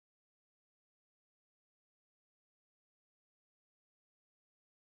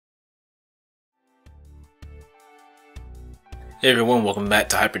Hey everyone, welcome back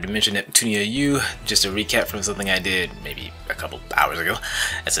to Hyperdimension Neptunia U. Just a recap from something I did maybe a couple hours ago.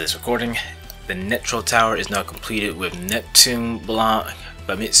 As of this recording, the Neptral Tower is now completed with Neptune, Blanc,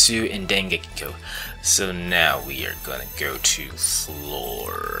 Famitsu, and Dengekiko. So now we are gonna go to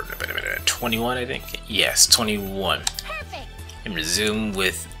floor 21, I think? Yes, 21. Perfect. And resume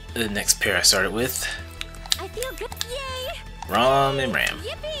with the next pair I started with. I feel good. Yay! Rom and Ram.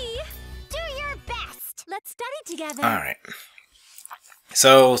 Yippee! Do your best. Let's study together. Alright.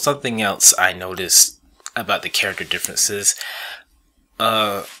 So, something else I noticed about the character differences.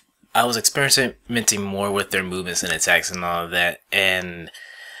 I was experimenting more with their movements and attacks and all of that, and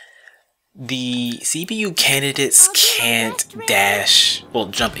the CPU candidates can't dash, well,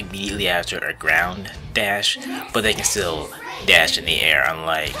 jump immediately after a ground dash, but they can still dash in the air,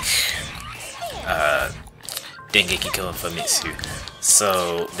 unlike Dengekiko and Famitsu.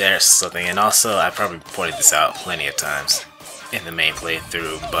 So, there's something, and also I probably pointed this out plenty of times in the main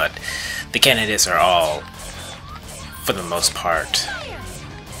playthrough, but the candidates are all, for the most part,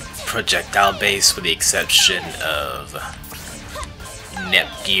 projectile based with the exception of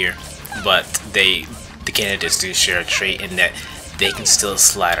Nepgear, but the candidates do share a trait in that they can still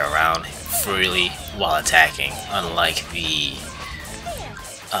slide around freely while attacking, unlike the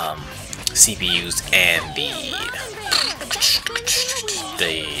CPUs and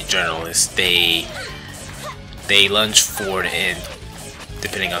the journalists. They lunge forward, and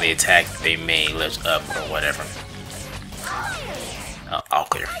depending on the attack, they may lift up or whatever. All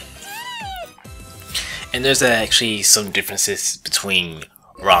clear. And there's actually some differences between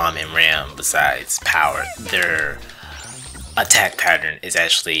Rom and Ram besides power. Their attack pattern is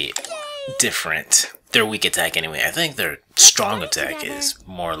actually different. Their weak attack anyway. I think their strong attack is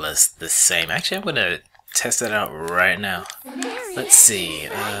more or less the same. Actually, I'm gonna test that out right now. Let's see.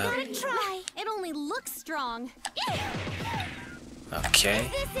 Try. It only looks strong. Okay.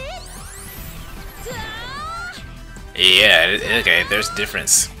 Yeah, okay, there's a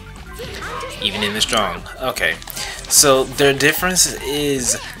difference. Even in the strong. Okay. So their difference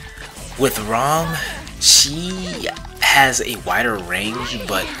is with Rom, she has a wider range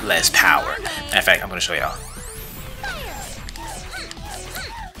but less power. Matter of fact, I'm gonna show y'all.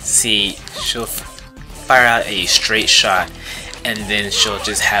 See, she'll fire out a straight shot, and then she'll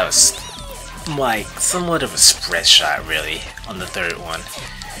just have like somewhat of a spread shot really on the third one,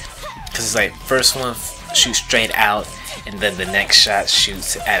 because it's like first one shoots straight out, and then the next shot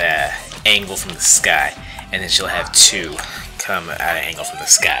shoots at a angle from the sky, and then she'll have two come at an angle from the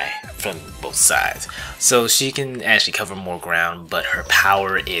sky from both sides. So she can actually cover more ground, but her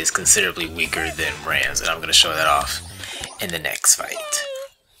power is considerably weaker than Ram's, and I'm going to show that off in the next fight.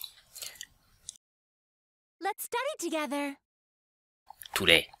 Let's study together.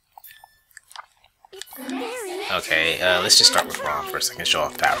 Today. Very. Okay, let's just start with Rom first. I can show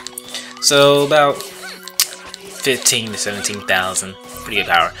off power. So about 15 to 17,000, pretty good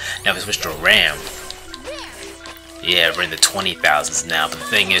power. Now if we switch to Ram, yeah, we're in the 20,000s now. But the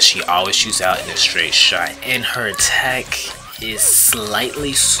thing is, she always shoots out in a straight shot, and her attack is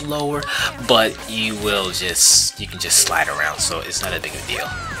slightly slower, but you can just slide around, so it's not a big of a deal.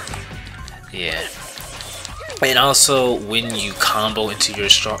 Yeah. And also, when you combo into your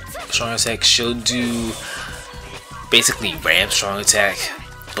strong attack, she'll do basically Ram's strong attack,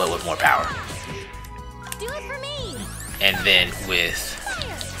 but with more power. Do it for me. And then with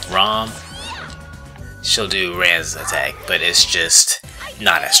Rom, she'll do Ram's attack, but it's just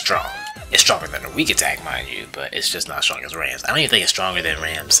not as strong. It's stronger than her weak attack, mind you, but it's just not as strong as Ram's. I don't even think it's stronger than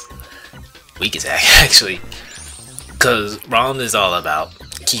Ram's weak attack, actually, because Rom is all about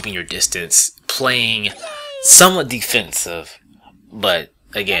keeping your distance, playing somewhat defensive, but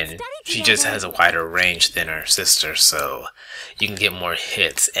again, she just has a wider range than her sister, so you can get more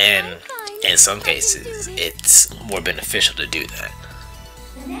hits, and in some cases it's more beneficial to do that.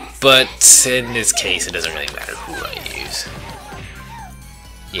 But in this case, it doesn't really matter who I use.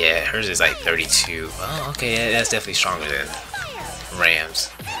 Yeah, hers is like 32. Oh, okay, yeah, that's definitely stronger than Ram's.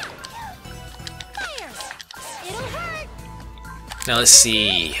 Now let's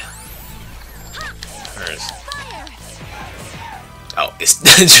see. Hers. Oh, it's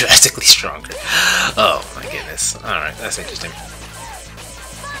drastically stronger. Oh my goodness. Alright, that's interesting.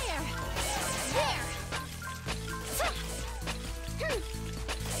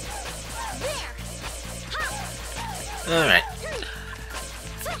 Alright.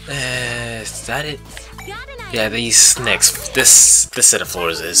 Is that it? Yeah, these next, this set of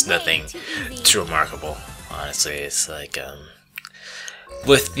floors is nothing too remarkable. Honestly, it's like,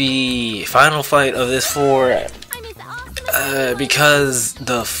 with the final fight of this floor, because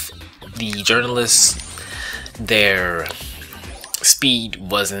the journalists, their speed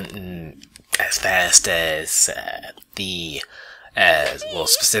wasn't as fast as well,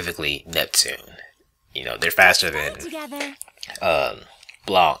 specifically Neptune. You know, they're faster than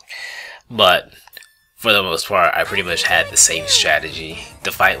Blanc, but for the most part, I pretty much had the same strategy.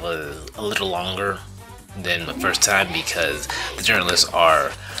 The fight was a little longer than the first time because the journalists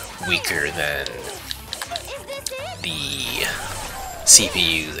are weaker than the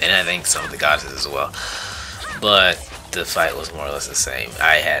CPUs, and I think some of the goddesses as well. But the fight was more or less the same.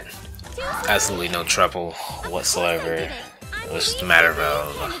 I had absolutely no trouble whatsoever. It was just a matter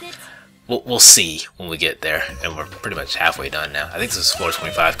of we'll see when we get there, and we're pretty much halfway done now. I think this is floor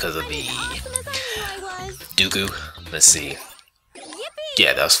 25 because of the Dugu. Let's see.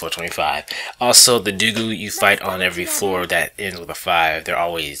 Yeah, that was floor 25. Also, the Dugu you fight on every floor that ends with a 5, they're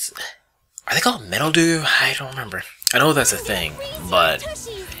always... Are they called Metal Dugu? I don't remember. I know that's a thing, but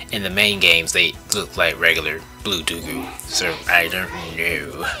in the main games, they look like regular blue Dugu. So, I don't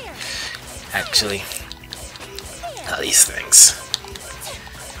know. Actually, these things.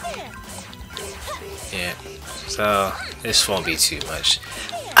 Yeah, so this won't be too much.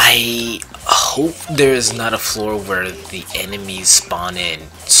 I hope there is not a floor where the enemies spawn in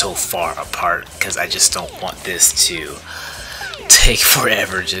so far apart, because I just don't want this to take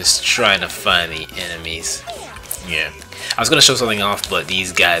forever just trying to find the enemies. Yeah, I was gonna show something off, but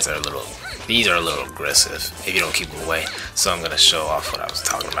these guys are a little aggressive if you don't keep them away. So I'm gonna show off what I was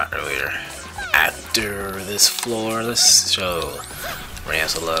talking about earlier. After this floor, let's show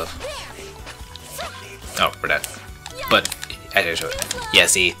Rams of Love. Oh, we're done. But I didn't show it. Yeah,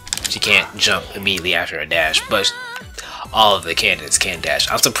 see, she can't jump immediately after a dash, but all of the candidates can dash.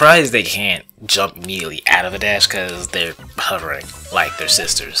 I'm surprised they can't jump immediately out of a dash because they're hovering like their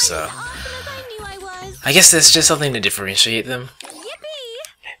sisters. So I guess that's just something to differentiate them.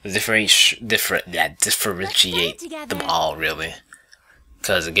 Differentiate them all, really.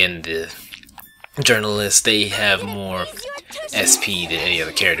 Because again, the journalists, they have more SP than any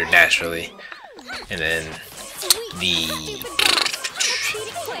other character naturally, and then the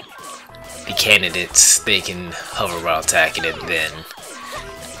candidates, they can hover while attacking it. Then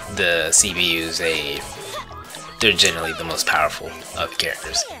the CPUs, they're generally the most powerful of the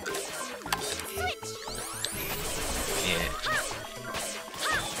characters. Yeah.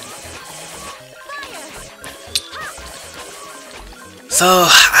 So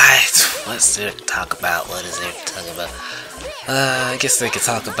what's there to talk about? What is there to talk about? I guess they could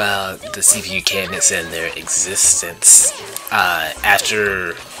talk about the CPU candidates and their existence.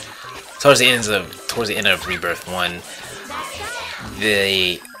 Towards the end of Rebirth 1,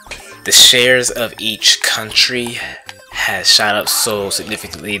 the shares of each country has shot up so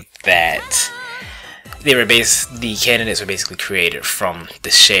significantly that the candidates were basically created from the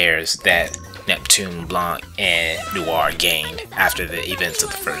shares that Neptune, Blanc, and Noir gained after the events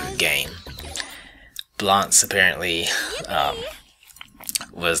of the first game. Blanc's apparently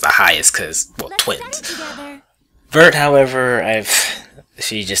was the highest because, well, twins. Vert, however,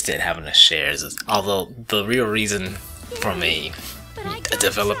 she just didn't have enough shares. Although the real reason from a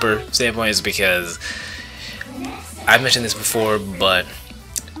developer standpoint is because I mentioned this before, but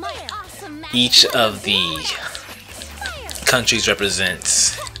each of the countries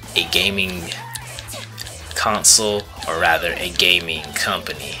represents a gaming console, or rather a gaming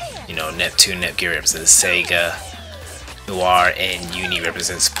company. You know, Neptune, Netgear represents Sega, Noir and Uni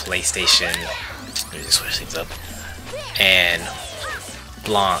represents PlayStation. Let me just switch things up. And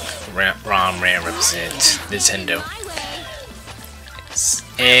Blanc, Rom, Ram represents Nintendo.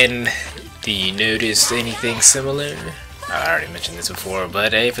 And do you notice anything similar? I already mentioned this before,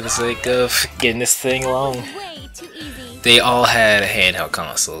 but hey, for the sake of getting this thing along, they all had handheld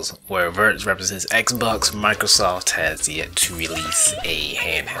consoles, where Vert represents Xbox. Microsoft has yet to release a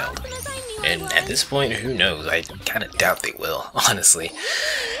handheld. And at this point, who knows? I kind of doubt they will, honestly.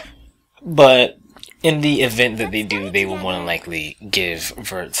 But in the event that they do, they will more than likely give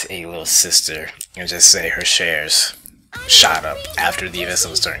Vert a little sister and just say her shares shot up after the events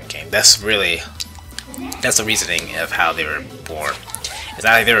of a certain game. That's the reasoning of how they were born. It's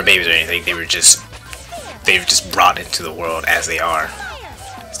not like they were babies or anything. They were just brought into the world as they are.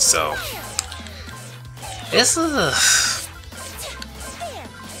 So it's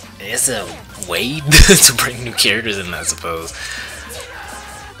a way to bring new characters in, I suppose,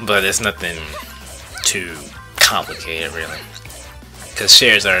 but it's nothing too complicated, really, because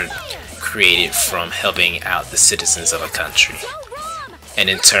shares are created from helping out the citizens of a country, and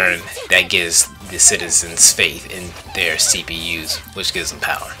in turn that gives the citizens faith in their CPUs, which gives them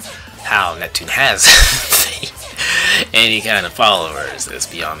power. How Neptune has any kind of followers is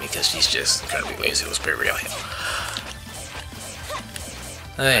beyond me, because she's just incredibly lazy. It was pretty real.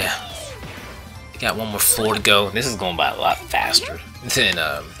 Oh yeah. Got one more floor to go. This is going by a lot faster than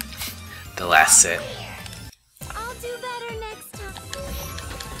the last set. I'll do better next time.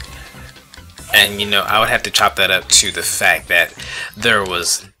 And you know, I would have to chop that up to the fact that there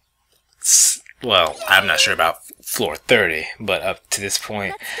was, well, I'm not sure about floor 30, but up to this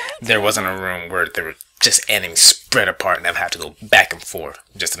point, there wasn't a room where there were just enemies spread apart and I'd have to go back and forth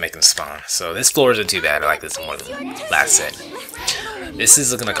just to make them spawn. So this floor isn't too bad. I like this more than last set. This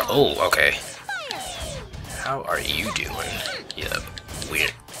is looking like a, oh, okay. How are you doing? You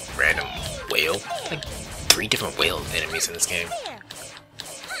weird random whale. Like 3 different whale enemies in this game.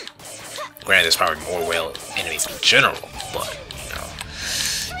 Granted, there's probably more whale enemies in general, but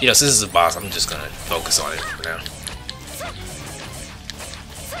you know, since this is a boss, I'm just gonna focus on it for now.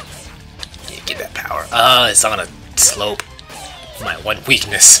 Yeah, get that power. It's on a slope. My one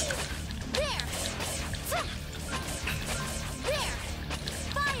weakness.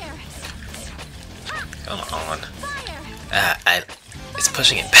 Come on. It's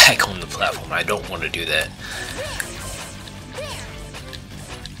pushing it back on the platform. I don't want to do that.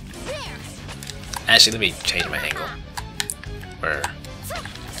 Actually, let me change my angle. Where?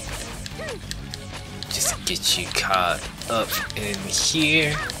 Just to get you caught up in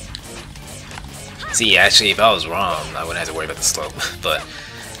here. See, actually, if I was wrong, I wouldn't have to worry about the slope. But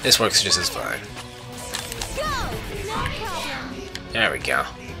this works just as fine. There we go.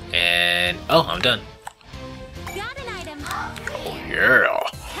 And oh, I'm done. Oh yeah.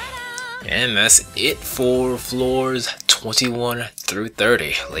 And that's it for floors 21 through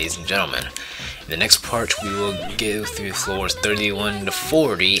 30, ladies and gentlemen. In the next part, we will go through floors 31 to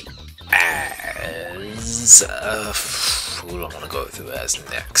 40 as who do I want to go through as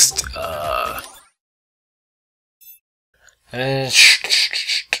next?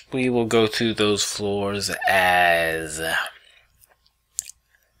 We will go through those floors as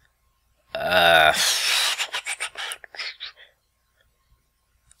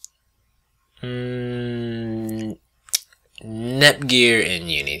Netgear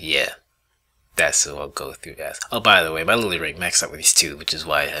and Uni, yeah. That's what I'll go through as. Oh, by the way, my Lily rate maxed out with these 2, which is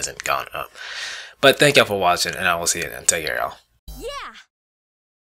why it hasn't gone up. But thank y'all for watching, and I will see you then. Take care, y'all. Yeah.